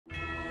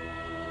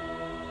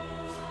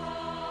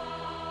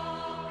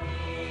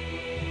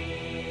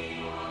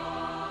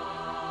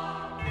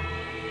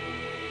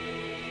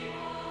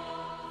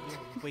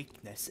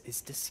weakness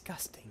is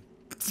disgusting.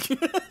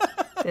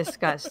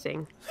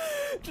 Disgusting.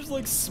 Just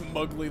like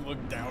smugly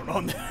look down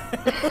on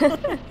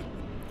that.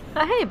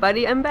 Hey,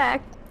 buddy, I'm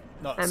back.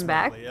 Not I'm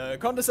smugly,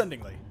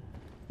 condescendingly.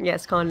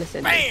 Yes,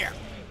 condescending. Bam!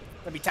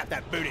 Let me tap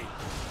that booty.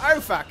 Oh,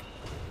 fuck.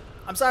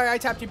 I'm sorry I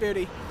tapped your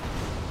booty.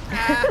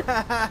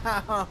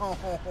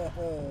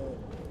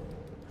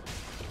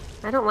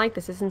 I don't like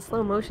this. It's in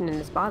slow motion and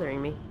it's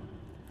bothering me.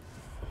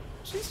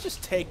 She's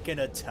just taking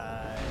her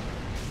time.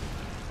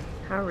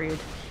 How rude.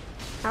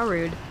 How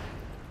rude.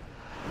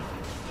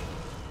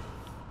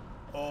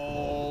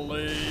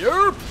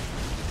 Ollie-oop!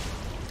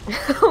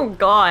 Oh,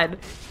 God.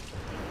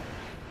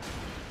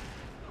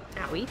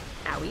 Owie,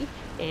 owie,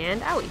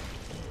 and owie.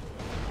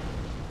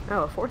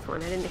 Oh, a fourth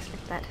one. I didn't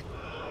expect that.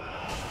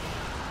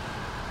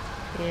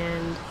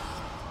 And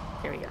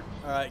here we go.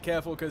 Alright,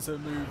 careful because her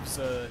moves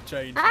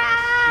change.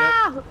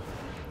 Ah! Yep.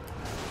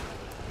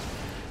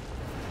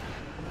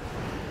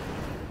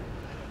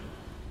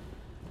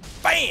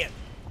 Bam!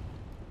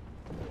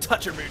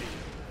 Touch her booty.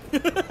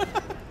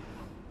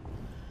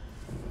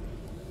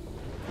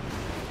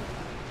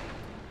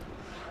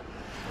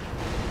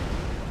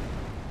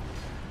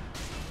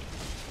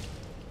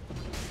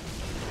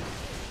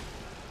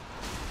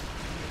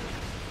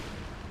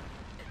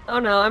 Oh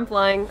no, I'm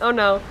flying. Oh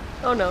no.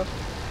 Oh no.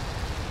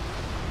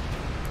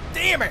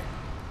 Damn it!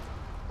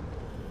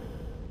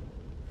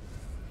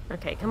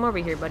 Okay, come over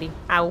here, buddy.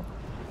 Ow.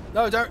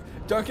 No,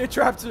 don't get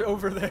trapped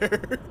over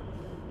there.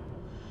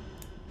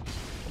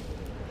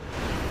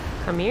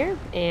 Come here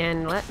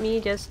and let me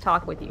just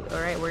talk with you.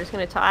 Alright, we're just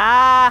gonna talk.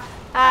 Ah!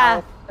 Ah!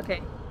 Ow.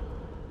 Okay.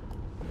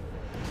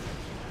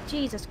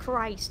 Jesus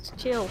Christ.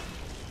 Chill.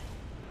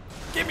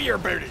 Give me your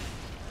booty.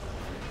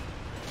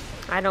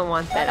 I don't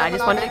want that. I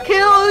just wanted to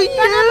kill you!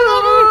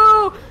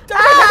 No!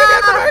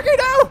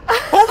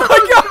 Oh my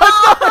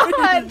god!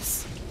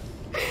 Nice!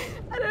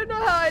 I don't know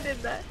how I did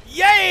that.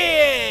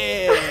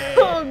 Yeah!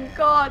 Oh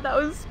god, that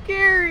was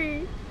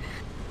scary.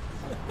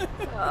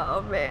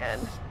 Oh man.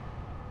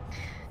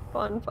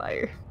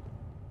 Bonfire.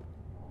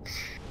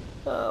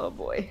 Oh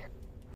boy.